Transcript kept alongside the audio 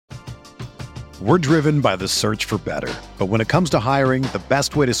We're driven by the search for better. But when it comes to hiring, the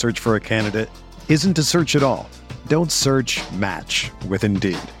best way to search for a candidate isn't to search at all. Don't search, match with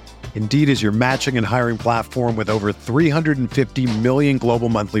Indeed. Indeed is your matching and hiring platform with over 350 million global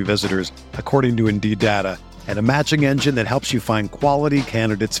monthly visitors, according to Indeed data, and a matching engine that helps you find quality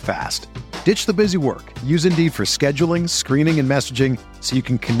candidates fast. Ditch the busy work. Use Indeed for scheduling, screening, and messaging so you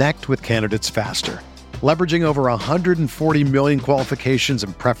can connect with candidates faster. Leveraging over 140 million qualifications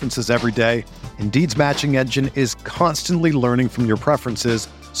and preferences every day, Indeed's matching engine is constantly learning from your preferences,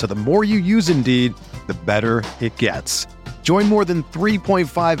 so the more you use Indeed, the better it gets. Join more than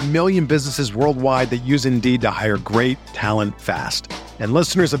 3.5 million businesses worldwide that use Indeed to hire great talent fast. And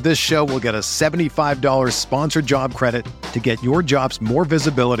listeners of this show will get a $75 sponsored job credit to get your jobs more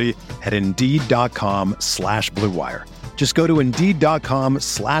visibility at Indeed.com/Blue Wire. Just go to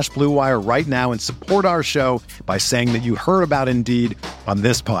Indeed.com/Blue Wire right now and support our show by saying that you heard about Indeed on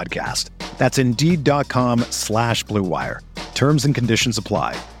this podcast. That's Indeed.com/Blue Wire. Terms and conditions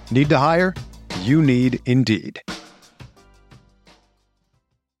apply. Need to hire? You need Indeed.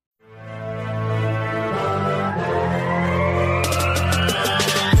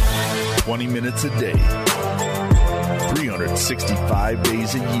 Minutes a day, 365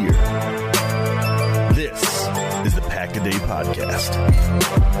 days a year. This is the Pack-A-Day Podcast.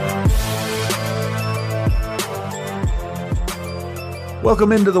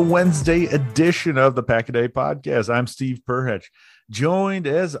 Welcome into the Wednesday edition of the Pack-A-Day Podcast. I'm Steve Perhetch, joined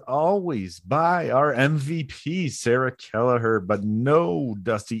as always by our MVP, Sarah Kelleher, but no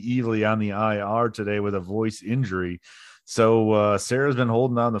Dusty Evely on the IR today with a voice injury. So Sarah's been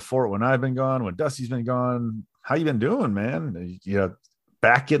holding on the fort when I've been gone, when Dusty's been gone. How you been doing, man? You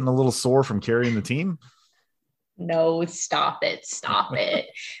back getting a little sore from carrying the team? No, stop it.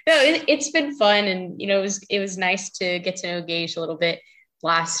 No, it's been fun. And, it was nice to get to know Gage a little bit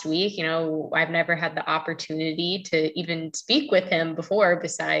last week. I've never had the opportunity to even speak with him before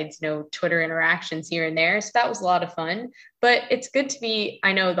besides, Twitter interactions here and there. So that was a lot of fun, but it's good to be,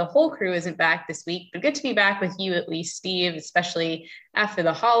 I know the whole crew isn't back this week, but good to be back with you at least, Steve, especially after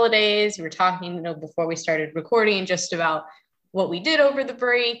the holidays. We were talking, before we started recording just about what we did over the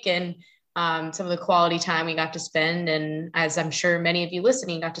break and some of the quality time we got to spend. And as I'm sure many of you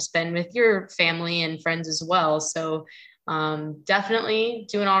listening got to spend with your family and friends as well. So definitely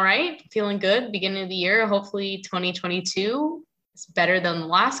doing all right, feeling good beginning of the year. Hopefully 2022 is better than the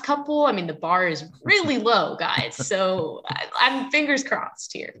last couple. I mean, the bar is really low, guys. So I'm fingers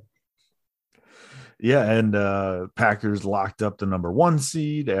crossed here. Yeah. And Packers locked up the number 1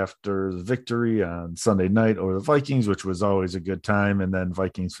 seed after the victory on Sunday night over the Vikings, which was always a good time. And then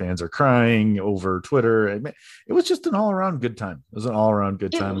Vikings fans are crying over Twitter. It was just an all around good time. It was an all around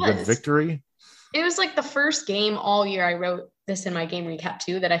good time, a good victory. It was like the first game all year. I wrote this in my game recap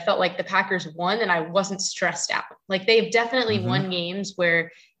too, that I felt like the Packers won and I wasn't stressed out. Like they've definitely won games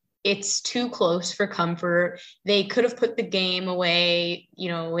where it's too close for comfort. They could have put the game away,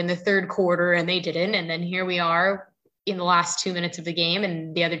 in the third quarter and they didn't. And then here we are in the last 2 minutes of the game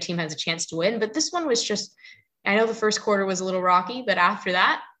and the other team has a chance to win. But this one was just, I know the first quarter was a little rocky, but after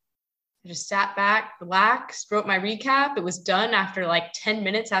that, I just sat back, relaxed, wrote my recap. It was done after like 10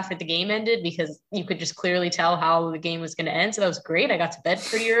 minutes after the game ended because you could just clearly tell how the game was going to end. So that was great. I got to bed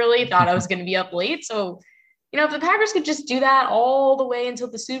pretty early, thought I was going to be up late. So, if the Packers could just do that all the way until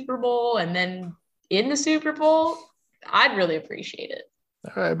the Super Bowl and then in the Super Bowl, I'd really appreciate it.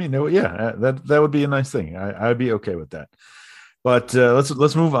 I mean, yeah, that would be a nice thing. I'd be okay with that. But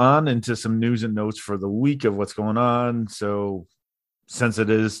let's move on into some news and notes for the week of what's going on. So, since it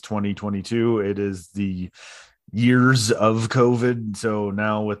is 2022, it is the years of COVID. So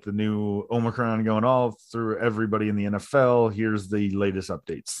now with the new Omicron going all through everybody in the NFL, here's the latest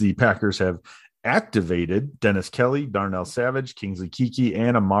updates. The Packers have activated Dennis Kelly, Darnell Savage, Kingsley Keke,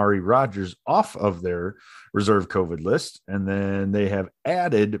 and Amari Rodgers off of their reserve COVID list. And then they have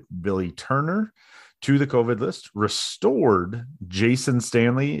added Billy Turner to the COVID list, restored Jason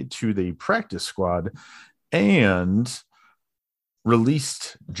Stanley to the practice squad, and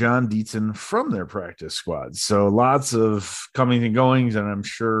released John Dietzen from their practice squad. So lots of coming and goings, and I'm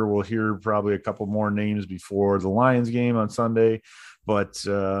sure we'll hear probably a couple more names before the Lions game on Sunday. But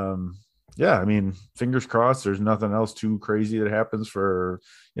yeah, I mean, fingers crossed there's nothing else too crazy that happens for,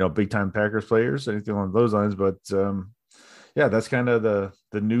 big time Packers players, anything along those lines. But yeah, that's kind of the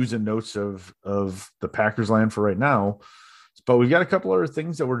news and notes of the Packers land for right now. But we've got a couple other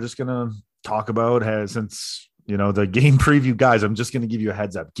things that we're just going to talk about since the game preview, guys. I'm just going to give you a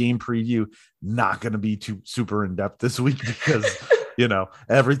heads up. Game preview, not going to be too super in depth this week because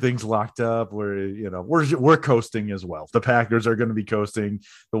everything's locked up. We're coasting as well. The Packers are going to be coasting.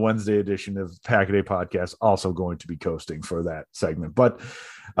 The Wednesday edition of Packaday Podcast also going to be coasting for that segment. But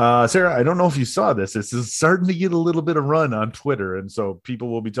Sarah, I don't know if you saw this. This is starting to get a little bit of run on Twitter, and so people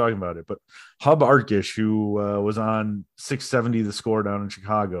will be talking about it. But Hub Arkish, who was on 670 The Score down in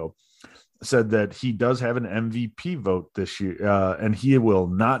Chicago, said that he does have an MVP vote this year, and he will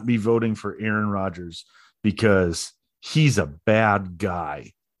not be voting for Aaron Rodgers because he's a bad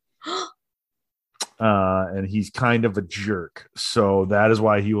guy. And he's kind of a jerk. So that is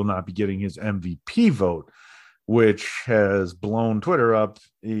why he will not be getting his MVP vote, which has blown Twitter up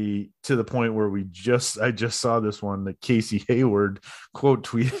to the point where I just saw this one that Casey Hayward quote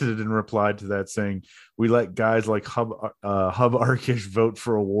tweeted and replied to that saying, "We let guys like Hub Arkish vote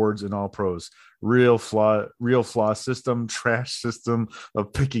for awards in All Pros. Real flaw system, trash system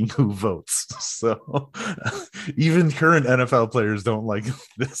of picking who votes." So even current NFL players don't like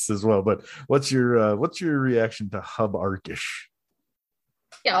this as well. But what's your reaction to Hub Arkish?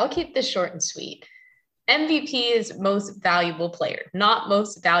 Yeah, I'll keep this short and sweet. MVP is most valuable player, not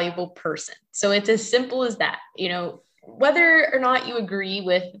most valuable person. So it's as simple as that. Whether or not you agree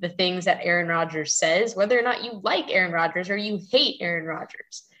with the things that Aaron Rodgers says, whether or not you like Aaron Rodgers or you hate Aaron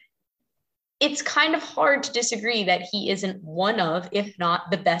Rodgers, it's kind of hard to disagree that he isn't one of, if not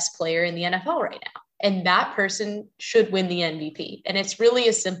the best player in the NFL right now. And that person should win the MVP. And it's really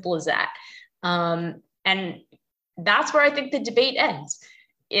as simple as that. And that's where I think the debate ends.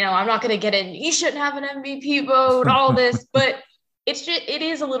 I'm not going to get in, he shouldn't have an MVP vote, all this, but it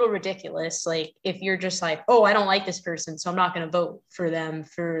is a little ridiculous. Like if you're just like, oh, I don't like this person, so I'm not going to vote for them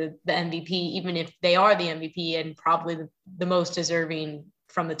for the MVP, even if they are the MVP and probably the most deserving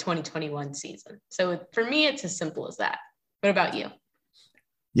from the 2021 season. So for me, it's as simple as that. What about you?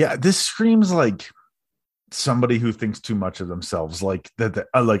 Yeah, this screams like somebody who thinks too much of themselves, like that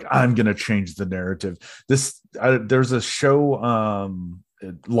like I'm going to change the narrative. There's a show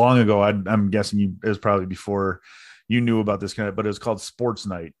long ago, I'm guessing it was probably before you knew about this but it was called Sports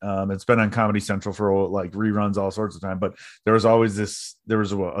Night. It's been on Comedy Central for like reruns all sorts of time, but there was a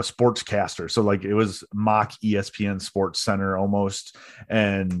sportscaster. So like it was mock ESPN Sports Center almost.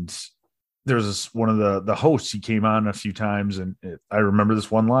 And there was one of the hosts, he came on a few times, and I remember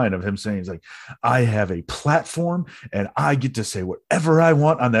this one line of him saying, he's like, I have a platform and I get to say whatever I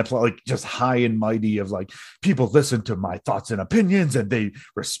want on that platform, like just high and mighty of like, people listen to my thoughts and opinions and they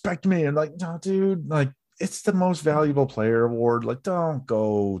respect me. And like, no, dude, like it's the most valuable player award. Like, don't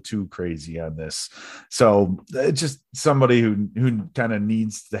go too crazy on this. So it's just somebody who kind of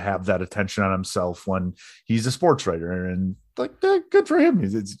needs to have that attention on himself when he's a sports writer, and like, good for him.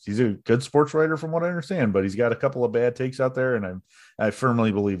 He's a good sports writer from what I understand, but he's got a couple of bad takes out there. And I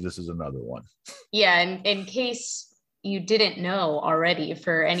firmly believe this is another one. Yeah. And in case you didn't know already,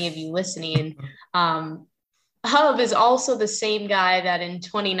 for any of you listening, Hub is also the same guy that in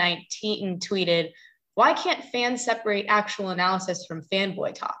 2019 tweeted, "Why can't fans separate actual analysis from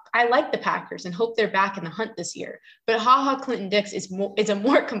fanboy talk? I like the Packers and hope they're back in the hunt this year, but Clinton Dix is a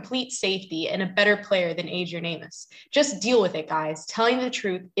more complete safety and a better player than Adrian Amos. Just deal with it, guys. Telling the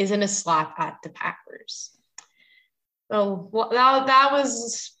truth isn't a slap at the Packers." So that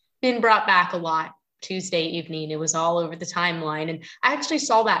was been brought back a lot Tuesday evening. It was all over the timeline, and I actually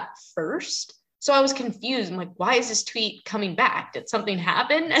saw that first. So I was confused. I'm like, why is this tweet coming back? Did something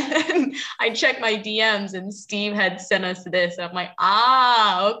happen? And I checked my DMs and Steve had sent us this. And I'm like,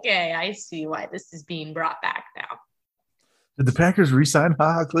 okay, I see why this is being brought back now. Did the Packers re-sign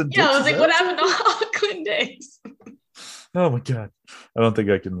Clinton Dix? Yeah, I was like, what happened to Clinton Dix? Oh my God. I don't think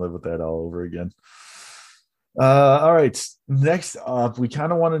I can live with that all over again. All right. Next up, we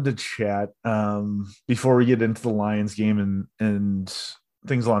kind of wanted to chat before we get into the Lions game and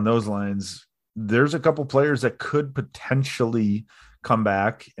things along those lines. There's a couple players that could potentially come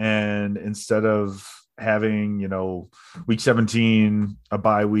back, and instead of having, week 17, a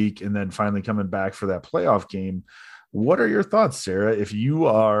bye week, and then finally coming back for that playoff game, what are your thoughts, Sarah? If you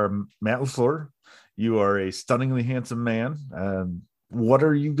are Matt LaFleur, you are a stunningly handsome man. What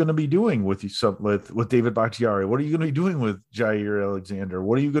are you going to be doing with David Bakhtiari? What are you going to be doing with Jair Alexander?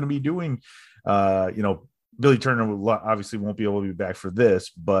 What are you going to be doing? Billy Turner obviously won't be able to be back for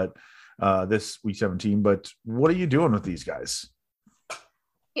this, but this week 17, but what are you doing with these guys?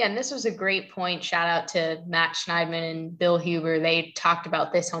 Yeah, and this was a great point. Shout out to Matt Schneidman and Bill Huber. They talked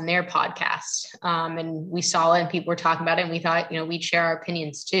about this on their podcast, and we saw it and people were talking about it, and we thought, we'd share our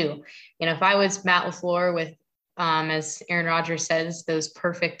opinions too. If I was Matt LaFleur with, as Aaron Rodgers says, those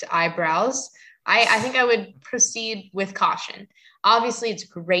perfect eyebrows, I think I would proceed with caution. Obviously, it's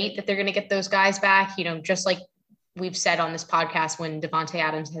great that they're going to get those guys back, just like we've said on this podcast when Devontae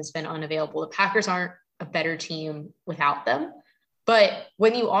Adams has been unavailable, the Packers aren't a better team without them. But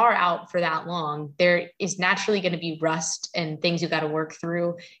when you are out for that long, there is naturally going to be rust and things you got to work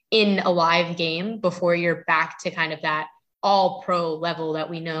through in a live game before you're back to kind of that all pro level that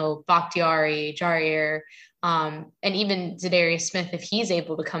we know Bakhtiari, Jair, and even Zadarius Smith, if he's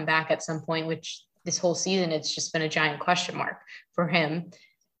able to come back at some point, which this whole season, it's just been a giant question mark for him.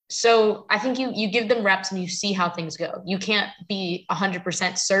 So I think you give them reps and you see how things go. You can't be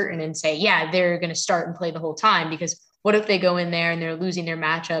 100% certain and say, yeah, they're going to start and play the whole time, because what if they go in there and they're losing their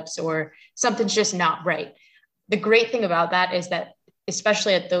matchups or something's just not right? The great thing about that is that,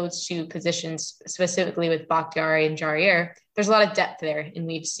 especially at those two positions, specifically with Bakhtiari and Jair, there's a lot of depth there. And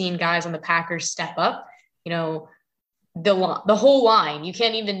we've seen guys on the Packers step up, the whole line. You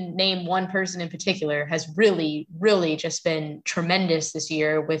can't even name one person in particular has really, really just been tremendous this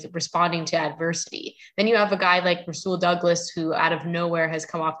year with responding to adversity. Then you have a guy like Rasul Douglas, who out of nowhere has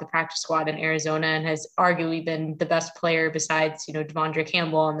come off the practice squad in Arizona and has arguably been the best player besides, Devondre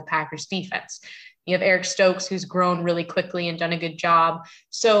Campbell on the Packers defense. You have Eric Stokes, who's grown really quickly and done a good job.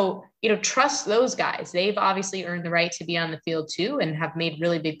 So, trust those guys. They've obviously earned the right to be on the field too and have made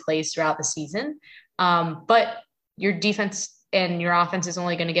really big plays throughout the season. But your defense and your offense is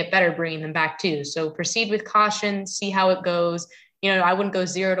only going to get better bringing them back too. So proceed with caution, see how it goes. I wouldn't go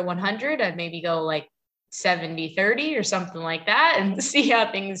 0 to 100. I'd maybe go like 70-30 or something like that and see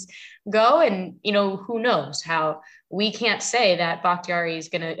how things go. And, who knows how we can't say that Bakhtiari is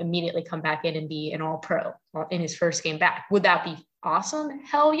going to immediately come back in and be an all pro in his first game back. Would that be awesome?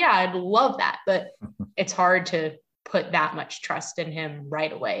 Hell yeah. I'd love that. But it's hard to put that much trust in him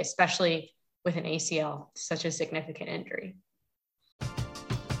right away, especially with an ACL, such a significant injury.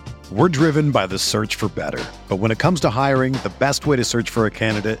 We're driven by the search for better. But when it comes to hiring, the best way to search for a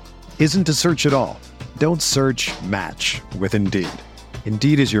candidate isn't to search at all. Don't search, match with Indeed.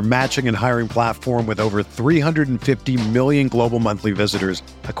 Indeed is your matching and hiring platform with over 350 million global monthly visitors,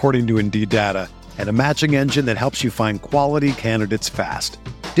 according to Indeed data, and a matching engine that helps you find quality candidates fast.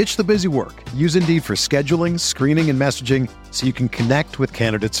 Ditch the busy work. Use Indeed for scheduling, screening, and messaging so you can connect with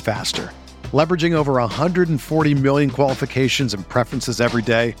candidates faster. Leveraging over 140 million qualifications and preferences every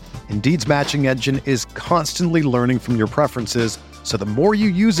day, Indeed's matching engine is constantly learning from your preferences, so the more you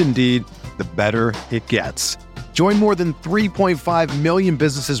use Indeed, the better it gets. Join more than 3.5 million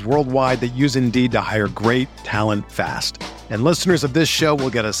businesses worldwide that use Indeed to hire great talent fast. And listeners of this show will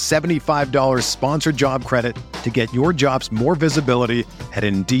get a $75 sponsored job credit to get your jobs more visibility at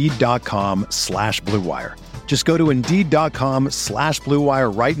Indeed.com/Blue Wire. Just go to Indeed.com/Blue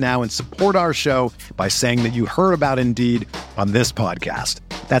Wire right now and support our show by saying that you heard about Indeed on this podcast.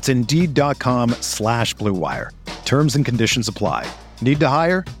 That's Indeed.com/Blue Wire. Terms and conditions apply. Need to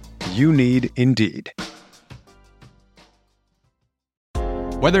hire? You need Indeed.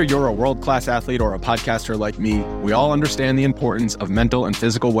 Whether you're a world-class athlete or a podcaster like me, we all understand the importance of mental and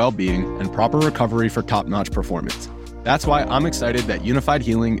physical well-being and proper recovery for top-notch performance. That's why I'm excited that Unified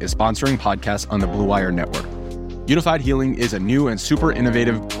Healing is sponsoring podcasts on the Blue Wire Network. Unified Healing is a new and super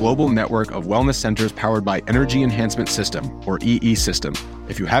innovative global network of wellness centers powered by Energy Enhancement System, or EE System.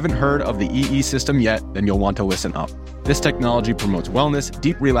 If you haven't heard of the EE System yet, then you'll want to listen up. This technology promotes wellness,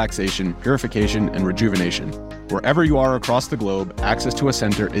 deep relaxation, purification, and rejuvenation. Wherever you are across the globe, access to a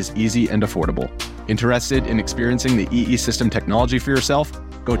center is easy and affordable. Interested in experiencing the EE System technology for yourself?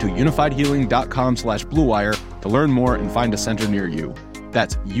 Go to unifiedhealing.com/Blue Wire to learn more and find a center near you.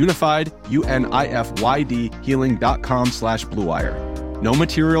 That's unified, UNIFYD, healing.com/Blue Wire. No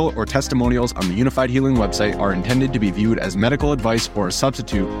material or testimonials on the Unified Healing website are intended to be viewed as medical advice or a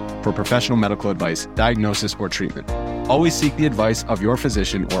substitute for professional medical advice, diagnosis, or treatment. Always seek the advice of your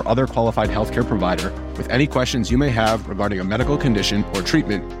physician or other qualified healthcare provider with any questions you may have regarding a medical condition or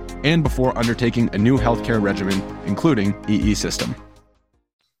treatment and before undertaking a new healthcare regimen, including EE System.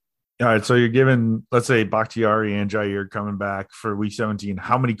 All right, so you're given, let's say, Bakhtiari and Jair coming back for week 17.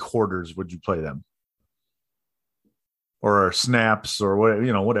 How many quarters would you play them? Or snaps or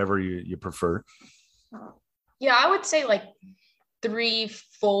whatever you prefer. Yeah, I would say like 3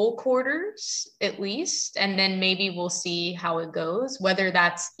 full quarters at least. And then maybe we'll see how it goes, whether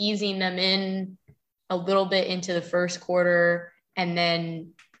that's easing them in a little bit into the first quarter and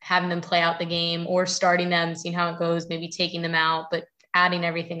then having them play out the game, or starting them, seeing how it goes, maybe taking them out, but adding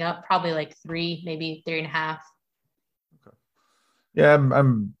everything up, probably like 3, maybe 3.5. Okay. Yeah,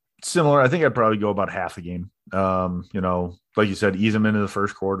 I'm similar. I think I'd probably go about half a game. Like you said, ease them into the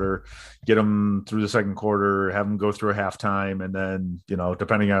first quarter, get them through the second quarter, have them go through a halftime. And then,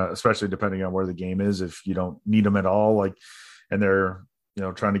 especially depending on where the game is, if you don't need them at all, and they're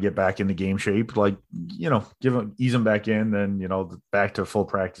trying to get back into game shape, like, ease them back in, then, back to full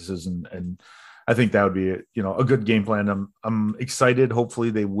practices. And I think that would be, a good game plan. I'm excited.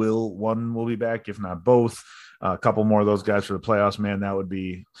 Hopefully one will be back, if not both. A couple more of those guys for the playoffs, man. That would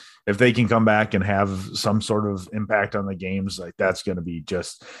be, if they can come back and have some sort of impact on the games, like, that's going to be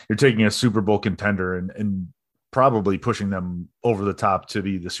just, you're taking a Super Bowl contender and probably pushing them over the top to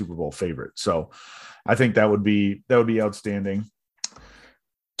be the Super Bowl favorite. So I think that would be outstanding.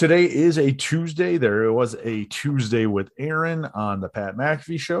 Today is a Tuesday. There was a Tuesday with Aaron on the Pat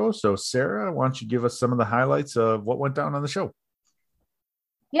McAfee show. So Sarah, why don't you give us some of the highlights of what went down on the show?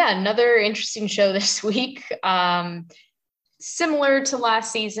 Yeah, another interesting show this week. Similar to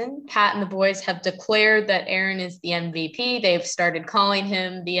last season, Pat and the boys have declared that Aaron is the MVP. They've started calling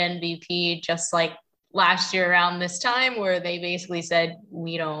him the MVP, just like last year around this time, where they basically said,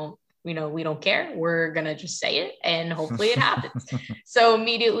 we don't care. We're going to just say it and hopefully it happens. So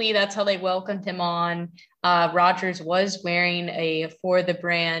immediately that's how they welcomed him on. Rodgers was wearing a For the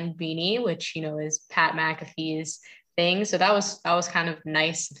Brand beanie, which, is Pat McAfee's thing. So that was kind of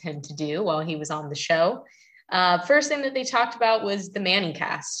nice of him to do while he was on the show. First thing that they talked about was the Manning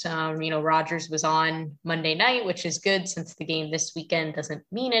cast. Rodgers was on Monday night, which is good since the game this weekend doesn't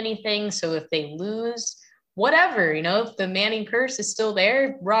mean anything. So if they lose, whatever, if the Manning curse is still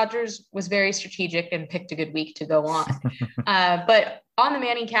there, Rodgers was very strategic and picked a good week to go on. But on the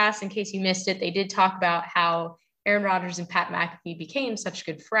Manning cast, in case you missed it, they did talk about how Aaron Rodgers and Pat McAfee became such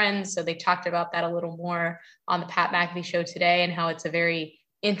good friends. So they talked about that a little more on the Pat McAfee show today and how it's a very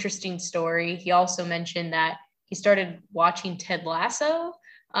interesting story. He also mentioned that he started watching Ted Lasso,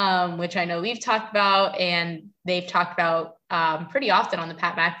 which I know we've talked about and they've talked about pretty often on the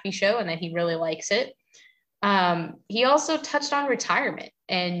Pat McAfee show, and that he really likes it. He also touched on retirement,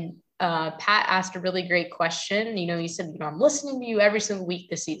 and Pat asked a really great question. He said, I'm listening to you every single week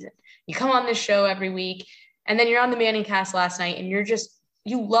this season. You come on this show every week, and then you're on the Manning cast last night, and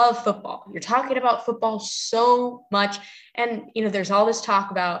you love football. You're talking about football so much. And, there's all this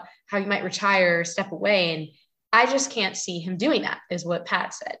talk about how you might retire or step away. And I just can't see him doing that, is what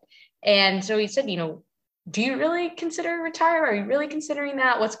Pat said. And so he said, do you really consider retire? Are you really considering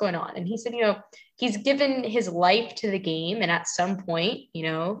that? What's going on? And he said, he's given his life to the game. And at some point,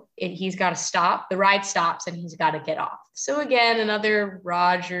 he's got to stop. The ride stops and he's got to get off. So again, another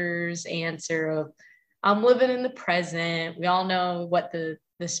Rodgers answer of, I'm living in the present. We all know what the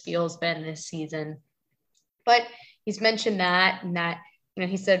spiel's been this season. But he's mentioned that, and that,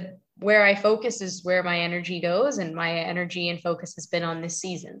 he said, where I focus is where my energy goes, and my energy and focus has been on this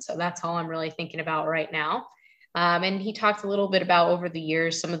season. So that's all I'm really thinking about right now. And he talked a little bit about, over the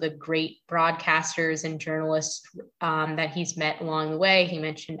years, some of the great broadcasters and journalists that he's met along the way. He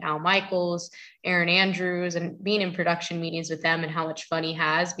mentioned Al Michaels, Aaron Andrews, and being in production meetings with them, and how much fun he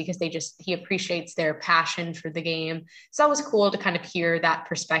has, because he appreciates their passion for the game. So that was cool to kind of hear that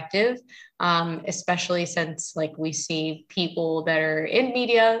perspective, especially since, like, we see people that are in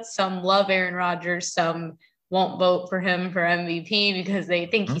media, some love Aaron Rodgers, some won't vote for him for MVP because they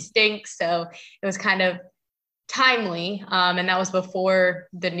think he stinks. So it was kind of timely. And that was before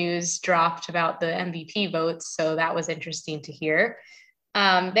the news dropped about the MVP votes. So that was interesting to hear.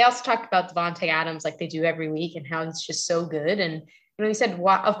 They also talked about Davante Adams, like they do every week, and how he's just so good. And, he said,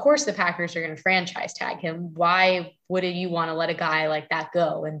 of course the Packers are going to franchise tag him. Why would you want to let a guy like that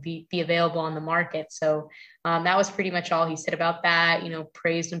go and be available on the market? So that was pretty much all he said about that,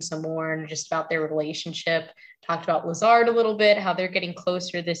 praised him some more, and just about their relationship. Talked about Lazard a little bit, how they're getting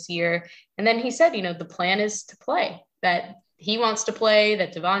closer this year. And then he said, the plan is to play, that he wants to play,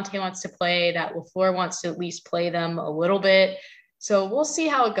 that Davante wants to play, that LaFleur wants to at least play them a little bit. So we'll see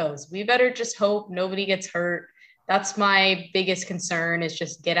how it goes. We better just hope nobody gets hurt. That's my biggest concern, is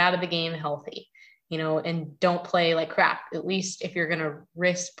just get out of the game healthy, and don't play like crap. At least if you're going to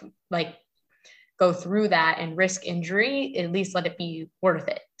risk, go through that and risk injury, at least let it be worth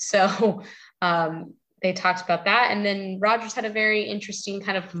it. So they talked about that. And then Rodgers had a very interesting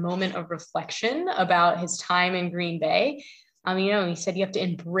kind of moment of reflection about his time in Green Bay. He said you have to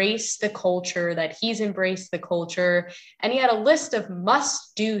embrace the culture, that he's embraced the culture. And he had a list of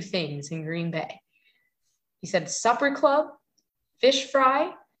must-do things in Green Bay. He said supper club, fish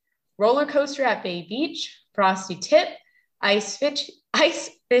fry, roller coaster at Bay Beach, Frosty Tip, ice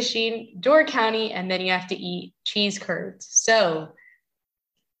fishing, Door County, and then you have to eat cheese curds. So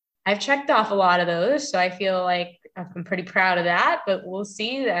I've checked off a lot of those, so I feel like I'm pretty proud of that, but we'll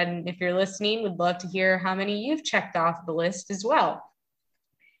see. And if you're listening, would love to hear how many you've checked off the list as well.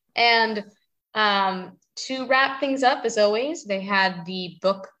 And to wrap things up, as always, they had the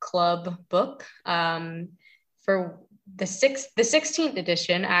book club book for the 16th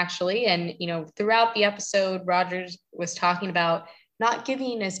edition, actually. And, throughout the episode, Rodgers was talking about not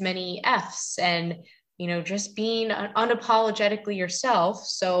giving as many F's and, just being unapologetically yourself.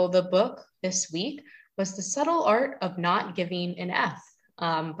 So the book this week was The Subtle Art of Not Giving an F,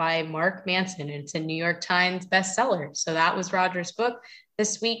 by Mark Manson. It's a New York Times bestseller. So that was Rodgers' book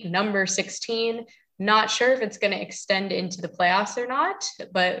this week, number 16. Not sure if it's going to extend into the playoffs or not,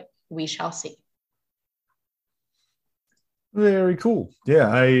 but we shall see. Very cool.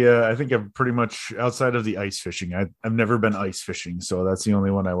 Yeah, I think I'm pretty much outside of the ice fishing. I've never been ice fishing, so that's the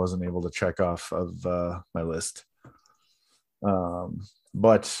only one I wasn't able to check off of my list.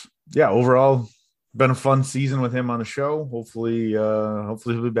 But yeah, overall, been a fun season with him on the show. Hopefully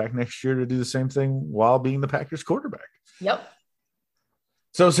he'll be back next year to do the same thing while being the Packers quarterback. Yep.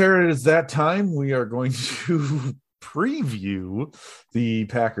 So, Sarah, it is that time. We are going to preview the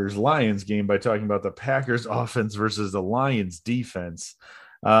Packers-Lions game by talking about the Packers offense versus the Lions defense.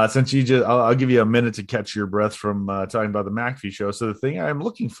 Since I'll give you a minute to catch your breath from talking about the McAfee show. So the thing I'm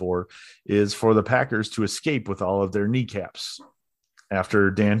looking for is for the Packers to escape with all of their kneecaps.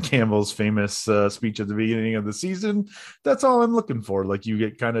 After Dan Campbell's famous speech at the beginning of the season, that's all I'm looking for. Like you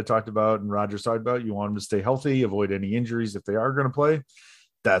get kind of talked about and Rodgers talked about, you want them to stay healthy, avoid any injuries if they are going to play.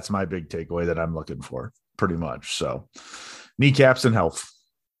 That's my big takeaway that I'm looking for. Pretty much. So kneecaps and health.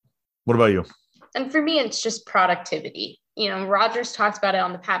 What about you? And for me, it's just productivity. Rodgers talked about it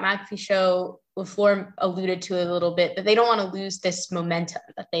on the Pat McAfee show. LaFleur alluded to it a little bit, that they don't want to lose this momentum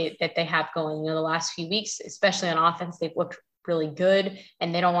that they have going. The last few weeks, especially on offense, they've looked really good,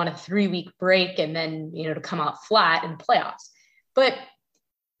 and they don't want a 3-week break and then, to come out flat in the playoffs. But,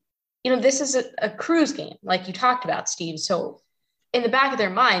 this is a cruise game, like you talked about, Steve. So in the back of their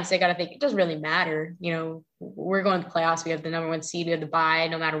minds, they got to think it doesn't really matter. We're going to the playoffs. We have the number 1 seed. We have the bye,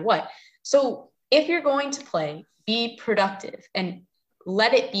 no matter what. So if you're going to play, be productive and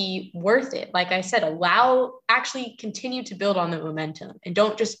let it be worth it. Like I said, actually continue to build on the momentum and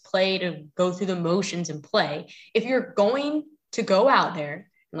don't just play to go through the motions and play. If you're going to go out there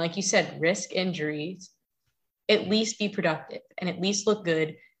and, like you said, risk injuries, at least be productive and at least look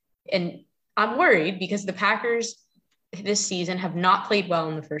good. And I'm worried because the Packers this season have not played well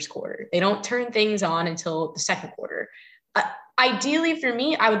in the first quarter. They don't turn things on until the second quarter. Ideally for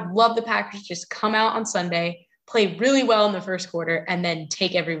me, I would love the Packers to just come out on Sunday, play really well in the first quarter, and then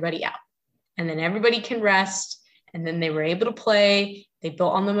take everybody out. And then everybody can rest. And then they were able to play. They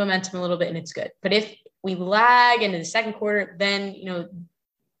built on the momentum a little bit, and it's good. But if we lag into the second quarter, then,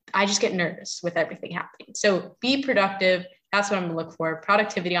 I just get nervous with everything happening. So be productive. That's what I'm going to look for.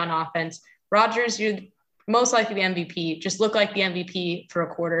 Productivity on offense. Rodgers, you're most likely the MVP. Just look like the MVP for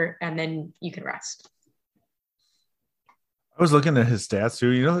a quarter, and then you can rest. I was looking at his stats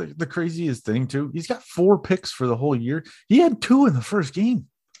too. The craziest thing too, he's got 4 picks for the whole year. He had 2 in the first game.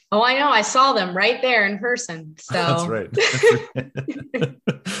 Oh, I know. I saw them right there in person. So that's right.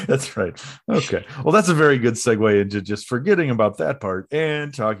 That's right. Okay. Well, that's a very good segue into just forgetting about that part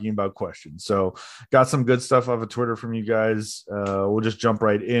and talking about questions. So got some good stuff off of Twitter from you guys. We'll just jump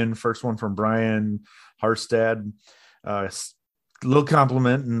right in. First one from Brian Harstad. Little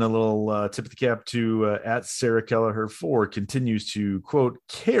compliment and a little tip of the cap to at Sarah Kelleher 4 continues to, quote,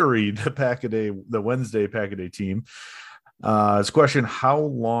 carry the Wednesday Pack-A-Day team. His question, how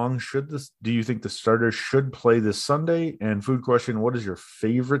long do you think the starters should play this Sunday? And food question, what is your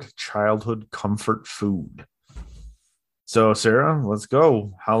favorite childhood comfort food? So, Sarah, let's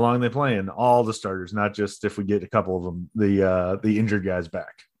go. How long are they playing? All the starters, not just if we get a couple of them, the injured guys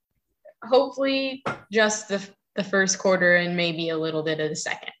back. Hopefully just the first quarter and maybe a little bit of the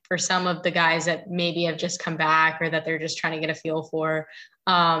second for some of the guys that maybe have just come back or that they're just trying to get a feel for.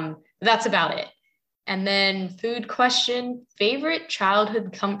 That's about it. And then food question, favorite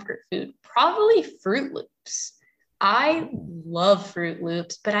childhood comfort food, probably Fruit Loops. I love Fruit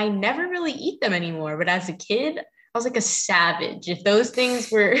Loops, but I never really eat them anymore. But as a kid, I was like a savage. If those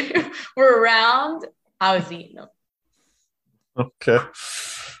things were around, I was eating them. Okay.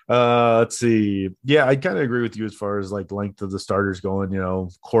 Let's see. Yeah, I kind of agree with you as far as like length of the starters going,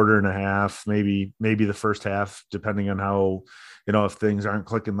 quarter and a half, maybe the first half, depending on how, if things aren't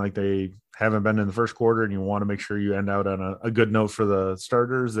clicking like they haven't been in the first quarter and you want to make sure you end out on a good note for the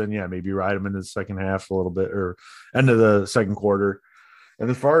starters, then yeah, maybe ride them into the second half a little bit or end of the second quarter. And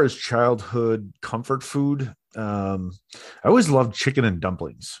as far as childhood comfort food, I always loved chicken and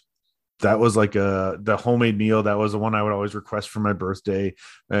dumplings. that was like the homemade meal. That was the one I would always request for my birthday.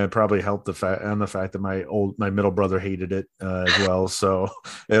 And it probably helped the fact that my middle brother hated it as well. So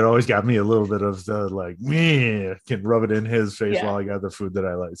it always got me a little bit of the like, me can rub it in his face while I got the food that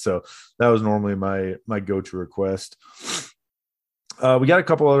I like. So that was normally my go-to request. We got a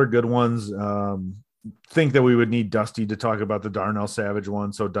couple other good ones. Think that we would need Dusty to talk about the Darnell Savage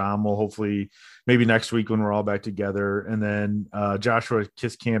one. So Dom will hopefully maybe next week when we're all back together. And then Joshua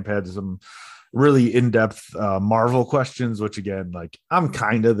Kisscamp had some really in-depth Marvel questions, which again, like I'm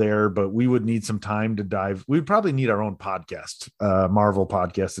kind of there, but we would need some time to dive. We'd probably need our own podcast, Marvel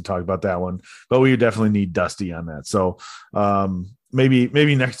podcast to talk about that one, but we would definitely need Dusty on that. So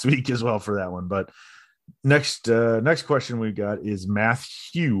maybe next week as well for that one. But next question we got is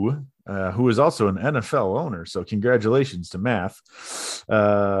Matthew, who is also an NFL owner. So congratulations to Math.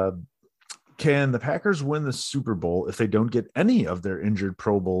 Can the Packers win the Super Bowl if they don't get any of their injured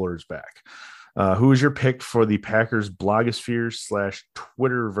Pro Bowlers back? Who is your pick for the Packers blogosphere /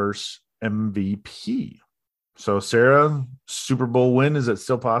 Twitterverse MVP? So Sarah, Super Bowl win, is it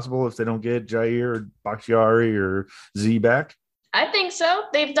still possible if they don't get Jair or Bakhtiari or Z back? I think so.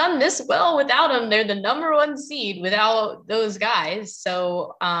 They've done this well without them. They're the number 1 seed without those guys.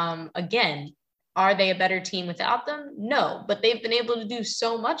 So again, are they a better team without them? No, but they've been able to do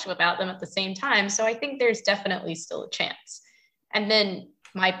so much without them at the same time. So I think there's definitely still a chance. And then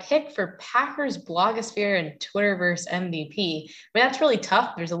my pick for Packers blogosphere and Twitterverse MVP. I mean, that's really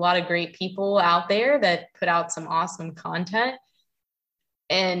tough. There's a lot of great people out there that put out some awesome content.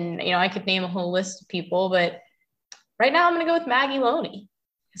 And, I could name a whole list of people, but right now I'm going to go with Maggie Loney,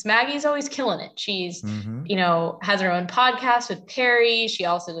 because Maggie's always killing it. She's, has her own podcast with Perry. She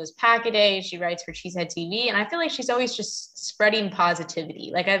also does Pack-A-Day. She writes for Cheesehead TV. And I feel like she's always just spreading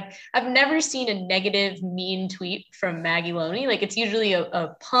positivity. Like I've never seen a negative, mean tweet from Maggie Loney. Like it's usually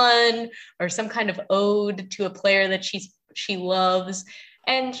a pun or some kind of ode to a player that she loves.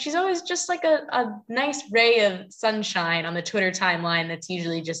 And she's always just like a nice ray of sunshine on the Twitter timeline that's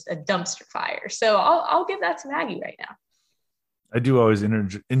usually just a dumpster fire. So I'll give that to Maggie right now. I do always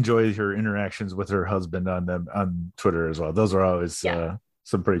enjoy her interactions with her husband on Twitter as well. Those are always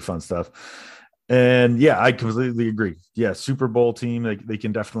some pretty fun stuff. And yeah, I completely agree. Yeah, Super Bowl team, they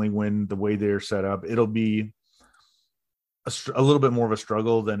can definitely win the way they're set up. It'll be a little bit more of a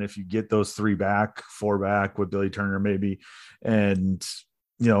struggle than if you get those 4 back with Billy Turner maybe. And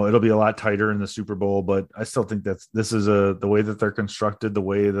it'll be a lot tighter in the Super Bowl, but I still think this is the way that they're constructed, the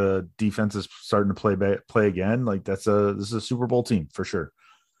way the defense is starting to play again. Like this is a Super Bowl team for sure.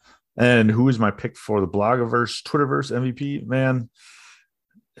 And who is my pick for the blogoverse, Twitterverse MVP? Man,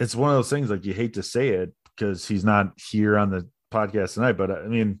 it's one of those things, like you hate to say it because he's not here on the podcast tonight, but I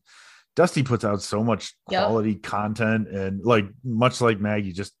mean, Dusty puts out so much quality content, and like much like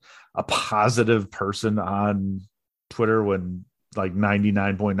Maggie, just a positive person on Twitter when like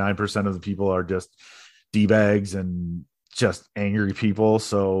 99.9% of the people are just D-bags and just angry people.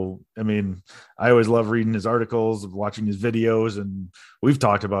 So, I mean, I always love reading his articles, watching his videos, and we've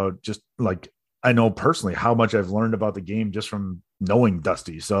talked about just like, I know personally how much I've learned about the game just from knowing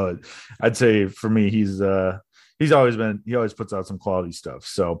Dusty. So I'd say for me, he always puts out some quality stuff.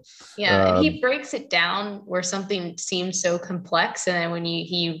 So and he breaks it down where something seems so complex. And then when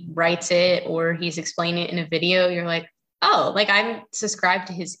he writes it or he's explaining it in a video, you're like, oh, like I'm subscribed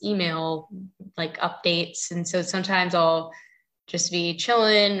to his email like updates. And so sometimes I'll just be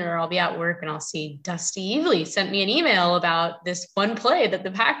chilling or I'll be at work and I'll see Dusty Evely sent me an email about this one play that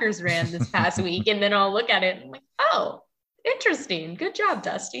the Packers ran this past week. And then I'll look at it and I'm like, oh, interesting. Good job,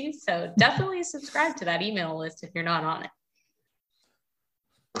 Dusty. So definitely subscribe to that email list if you're not on it.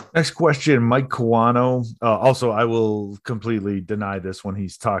 Next question, Mike Kawano. Also, I will completely deny this when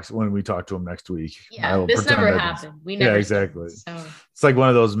we talk to him next week. Yeah, this never happened. We never. Yeah, exactly. So. It's like one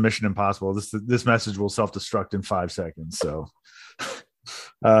of those Mission Impossible. This message will self-destruct in 5 seconds. So,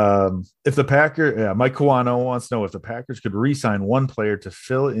 if the Mike Kawano wants to know if the Packers could re-sign one player to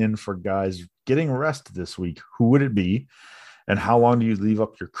fill in for guys getting rest this week, who would it be? And how long do you leave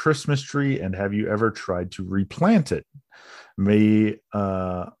up your Christmas tree? And have you ever tried to replant it? Mike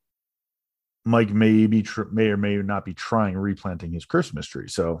may or may not be trying replanting his Christmas tree.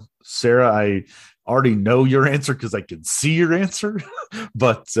 So Sarah, I already know your answer because I can see your answer,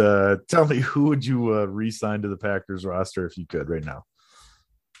 but tell me, who would you re-sign to the Packers roster if you could right now?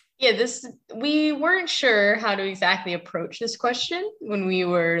 Yeah, we weren't sure how to exactly approach this question when we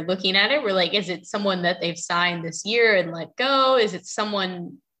were looking at it. We're like, is it someone that they've signed this year and let go? Is it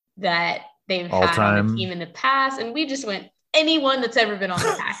someone that they've had on the team in the past? And we just went, anyone that's ever been on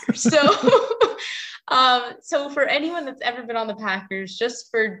the Packers. So So for anyone that's ever been on the Packers, just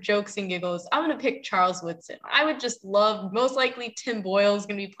for jokes and giggles, I'm going to pick Charles Woodson. I would just love, most likely Tim Boyle is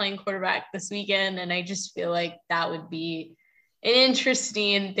going to be playing quarterback this weekend. And I just feel like that would be an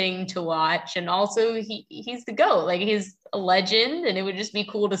interesting thing to watch. And also he's the GOAT, like he's a legend, and it would just be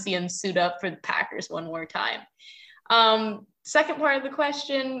cool to see him suit up for the Packers one more time. Second part of the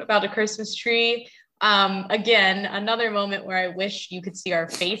question about a Christmas tree. Again, another moment where I wish you could see our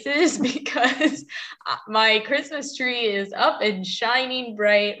faces, because my Christmas tree is up and shining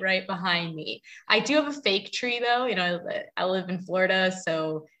bright right behind me. I do have a fake tree though. I live in Florida,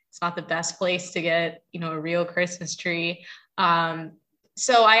 so it's not the best place to get, a real Christmas tree.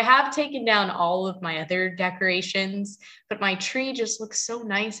 So I have taken down all of my other decorations, but my tree just looks so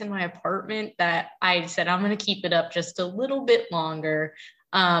nice in my apartment that I said I'm going to keep it up just a little bit longer,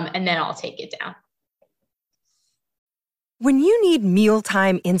 and then I'll take it down. When you need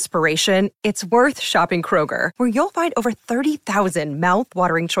mealtime inspiration, it's worth shopping Kroger, where you'll find over 30,000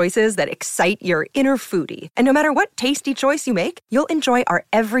 mouth-watering choices that excite your inner foodie. And no matter what tasty choice you make, you'll enjoy our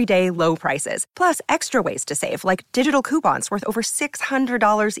everyday low prices, plus extra ways to save, like digital coupons worth over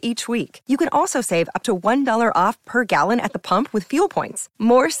 $600 each week. You can also save up to $1 off per gallon at the pump with fuel points.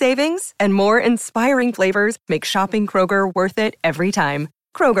 More savings and more inspiring flavors make shopping Kroger worth it every time.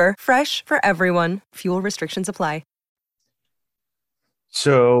 Kroger, fresh for everyone. Fuel restrictions apply.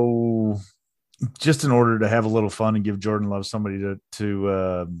 So just in order to have a little fun and give Jordan Love somebody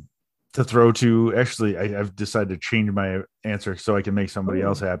to throw to, actually, I've decided to change my answer so I can make somebody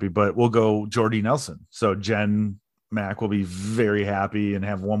else happy, but we'll go Jordy Nelson. So Jen Mack will be very happy and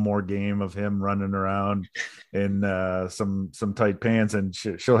have one more game of him running around in some tight pants, and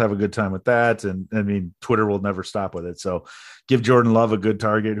she'll have a good time with that. And I mean, Twitter will never stop with it. So give Jordan Love a good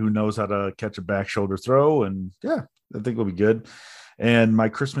target who knows how to catch a back shoulder throw. And yeah, I think it'll be good. And my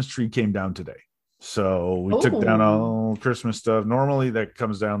Christmas tree came down today. So we took down all Christmas stuff. Normally that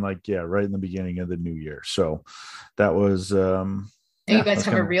comes down right in the beginning of the new year. So that was, you guys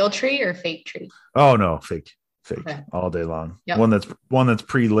have a real tree or fake tree? Oh no, fake Okay. All day long. Yep. One that's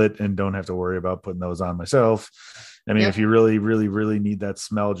pre-lit and don't have to worry about putting those on myself. I mean, if you really, really, really need that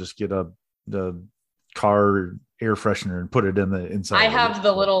smell, just get the car air freshener and put it in the inside. I have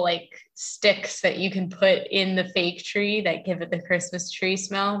the little sticks that you can put in the fake tree that give it the Christmas tree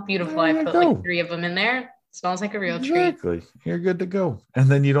smell. Beautiful. I put 3 of them in there. It smells like a real tree. Exactly. You're good to go. And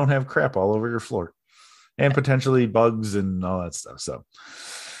then you don't have crap all over your floor and potentially bugs and all that stuff. So,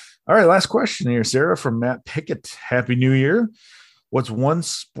 all right, last question here, Sarah, from Matt Pickett. Happy New Year. What's one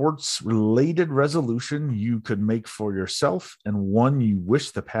sports related resolution you could make for yourself and one you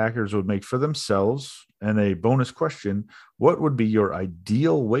wish the Packers would make for themselves? And a bonus question, what would be your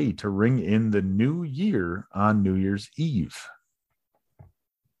ideal way to ring in the new year on New Year's Eve?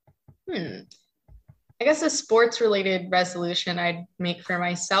 I guess a sports related resolution I'd make for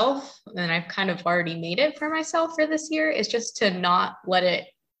myself, and I've kind of already made it for myself for this year, is just to not let it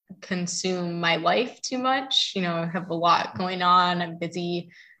consume my life too much. I have a lot going on. I'm busy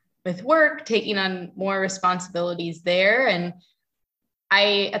with work, taking on more responsibilities there. And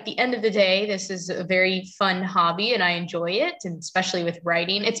at the end of the day, this is a very fun hobby and I enjoy it. And especially with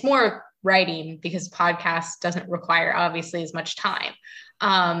writing, it's more writing because podcast doesn't require obviously as much time.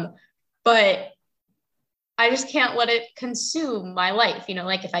 But I just can't let it consume my life.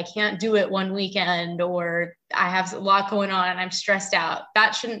 If I can't do it one weekend or I have a lot going on and I'm stressed out,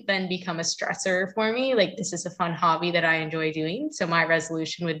 that shouldn't then become a stressor for me. This is a fun hobby that I enjoy doing. So my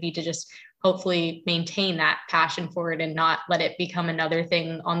resolution would be to just hopefully maintain that passion for it and not let it become another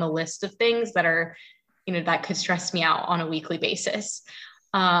thing on the list of things that are, that could stress me out on a weekly basis.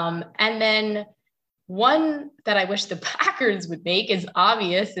 And then one that I wish the Packers would make is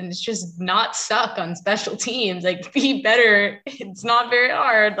obvious, and it's just not suck on special teams. Be better. It's not very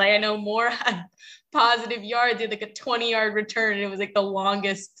hard. I know Moore had positive yards, did a 20-yard return. And it was the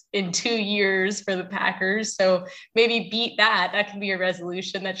longest in 2 years for the Packers. So maybe beat that. That can be a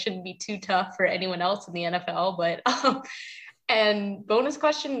resolution. That shouldn't be too tough for anyone else in the NFL. But and bonus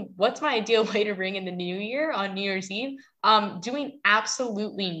question, what's my ideal way to ring in the new year on New Year's Eve? Doing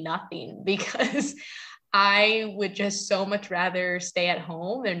absolutely nothing, because I would just so much rather stay at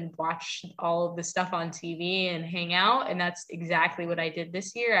home and watch all of the stuff on TV and hang out. And that's exactly what I did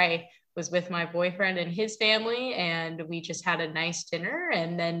this year. I was with my boyfriend and his family, and we just had a nice dinner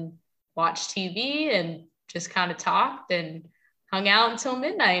and then watched TV and just kind of talked and hung out until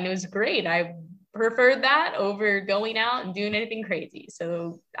midnight. And it was great. I preferred that over going out and doing anything crazy.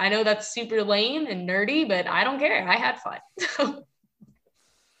 So I know that's super lame and nerdy, but I don't care. I had fun.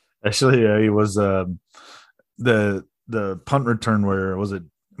 Actually, it was the punt return where was it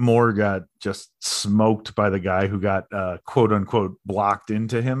Moore got just smoked by the guy who got quote unquote blocked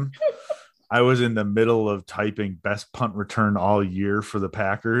into him. I was in the middle of typing best punt return all year for the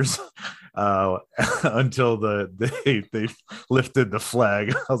Packers until they lifted the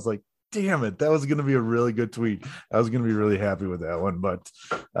flag. I was like, damn it, that was going to be a really good tweet. I was going to be really happy with that one, but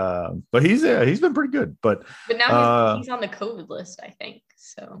he's been pretty good. But now he's on the COVID list, I think.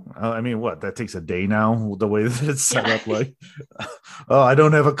 So I mean, what, that takes a day now, the way that it's set up. Like, oh, I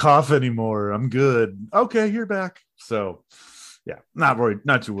don't have a cough anymore. I'm good. Okay, you're back. So yeah, not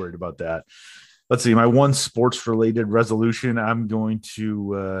too worried about that. Let's see. My one sports related resolution: I'm going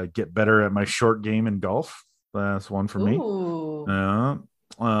to get better at my short game in golf. That's one for me.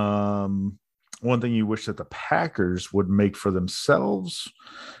 One thing you wish that the Packers would make for themselves.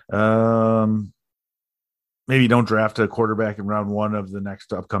 Maybe don't draft a quarterback in round 1 of the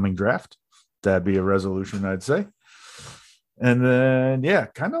next upcoming draft. That'd be a resolution, I'd say. And then, yeah,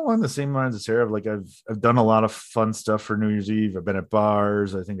 kind of along the same lines as Sarah. Like I've done a lot of fun stuff for New Year's Eve. I've been at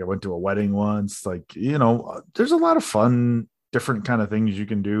bars. I think I went to a wedding once. Like, there's a lot of fun, different kind of things you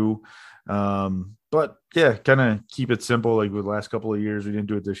can do. But yeah, kind of keep it simple. Like with the last couple of years, we didn't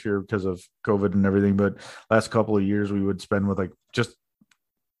do it this year because of COVID and everything. But last couple of years, we would spend with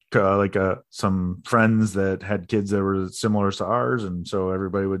some friends that had kids that were similar to ours, and so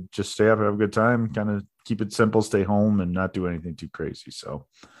everybody would just stay up, have a good time, kind of keep it simple, stay home, and not do anything too crazy. So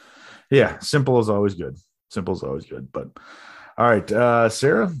yeah, simple is always good. But all right,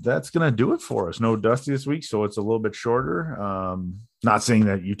 Sarah, that's gonna do it for us. No Dusty this week, so it's a little bit shorter. Not saying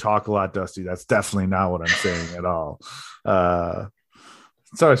that you talk a lot, Dusty. That's definitely not what I'm saying at all.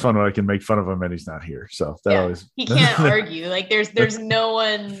 It's always fun when I can make fun of him and he's not here. So he can't argue. Like there's no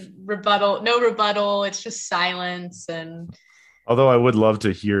rebuttal. It's just silence. And although I would love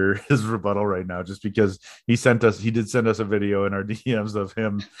to hear his rebuttal right now, just because he did send us a video in our DMs of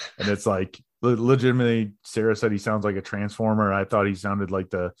him. And it's like legitimately, Sarah said he sounds like a transformer. I thought he sounded like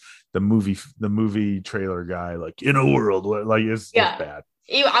the movie trailer guy, like in a world where, like it's bad.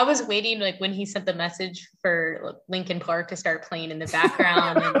 I was waiting, like when he sent the message for Linkin Park to start playing in the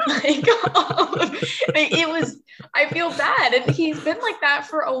background, and I feel bad, and he's been like that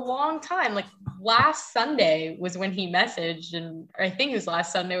for a long time. Like last Sunday was when he messaged, and I think it was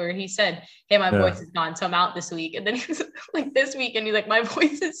last Sunday where he said, "Hey, my voice is gone, so I'm out this week." And then he was like, "This week," and he's like, "My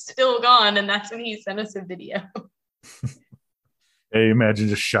voice is still gone," and that's when he sent us a video. Hey, imagine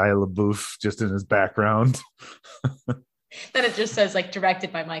just Shia LaBeouf just in his background. Then it just says like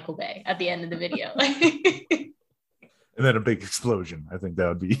directed by Michael Bay at the end of the video. And then a big explosion. I think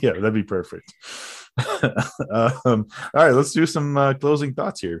that'd be perfect. All right, let's do some closing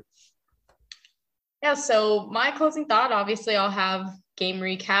thoughts here. Yeah, so my closing thought, obviously I'll have game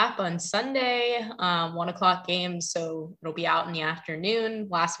recap on Sunday, 1:00 game. So it'll be out in the afternoon,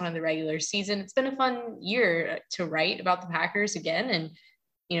 last one of the regular season. It's been a fun year to write about the Packers again. And,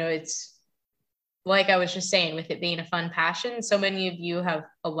 it's, like I was just saying, with it being a fun passion, so many of you have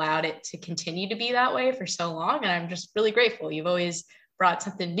allowed it to continue to be that way for so long. And I'm just really grateful. You've always brought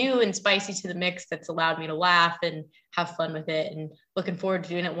something new and spicy to the mix that's allowed me to laugh and have fun with it. And looking forward to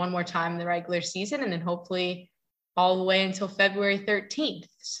doing it one more time in the regular season, and then hopefully all the way until February 13th.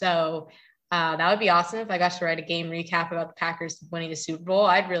 So that would be awesome if I got to write a game recap about the Packers winning the Super Bowl.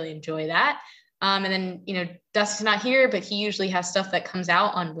 I'd really enjoy that. And then, Dustin's not here, but he usually has stuff that comes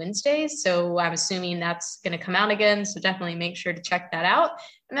out on Wednesdays. So I'm assuming that's going to come out again. So definitely make sure to check that out.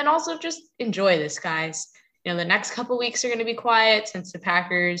 And then also just enjoy this, guys. The next couple of weeks are going to be quiet since the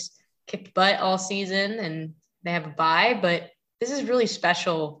Packers kicked butt all season and they have a bye. But this is really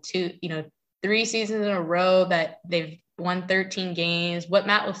special to, 3 seasons in a row that they've won 13 games. What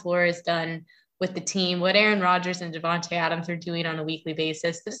Matt LaFleur has done with the team, what Aaron Rodgers and Devontae Adams are doing on a weekly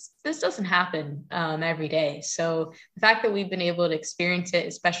basis. This doesn't happen every day. So the fact that we've been able to experience it,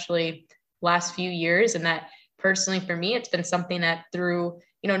 especially last few years, and that personally for me, it's been something that through,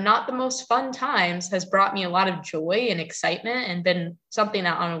 not the most fun times has brought me a lot of joy and excitement, and been something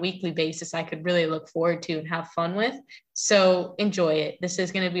that on a weekly basis I could really look forward to and have fun with. So enjoy it. This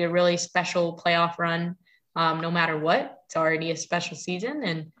is going to be a really special playoff run. No matter what, it's already a special season,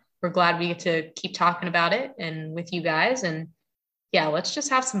 and we're glad we get to keep talking about it and with you guys. And yeah, let's just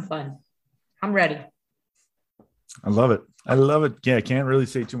have some fun. I'm ready. I love it. Yeah, I can't really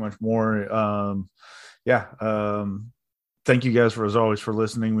say too much more. thank you guys as always for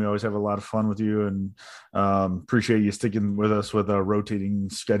listening. We always have a lot of fun with you, and appreciate you sticking with us with a rotating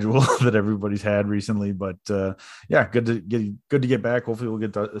schedule that everybody's had recently. But yeah, good to get back. Hopefully we'll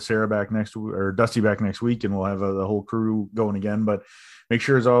get Sarah back next week, or Dusty back next week, and we'll have the whole crew going again. But make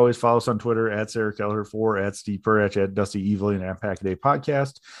sure, as always, follow us on Twitter at Sarah Keller4, at Steve Perich, at Dusty Evelyn, and at Pack a Day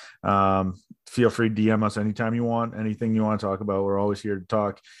Podcast. Feel free to DM us anytime you want, anything you want to talk about. We're always here to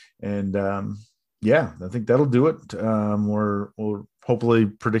talk. And yeah, I think that'll do it. We're hopefully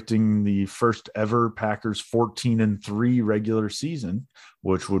predicting the first ever Packers 14-3 regular season,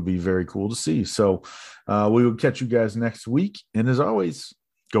 which would be very cool to see. So we will catch you guys next week. And as always,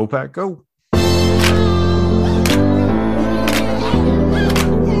 go Pack, go.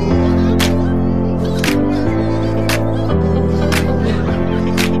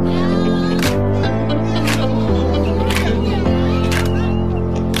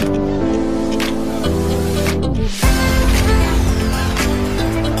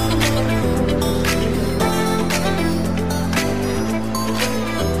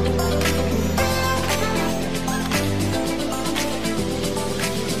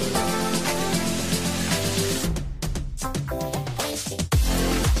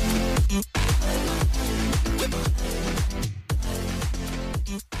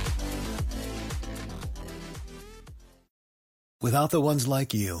 Without the ones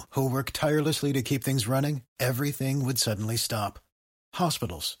like you, who work tirelessly to keep things running, everything would suddenly stop.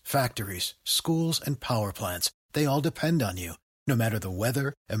 Hospitals, factories, schools, and power plants, they all depend on you. No matter the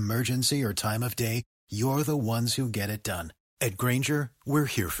weather, emergency, or time of day, you're the ones who get it done. At Grainger, we're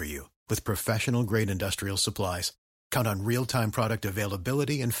here for you with professional-grade industrial supplies. Count on real-time product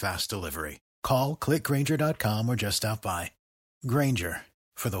availability and fast delivery. Call, click Grainger.com, or just stop by. Grainger,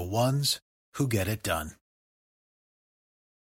 for the ones who get it done.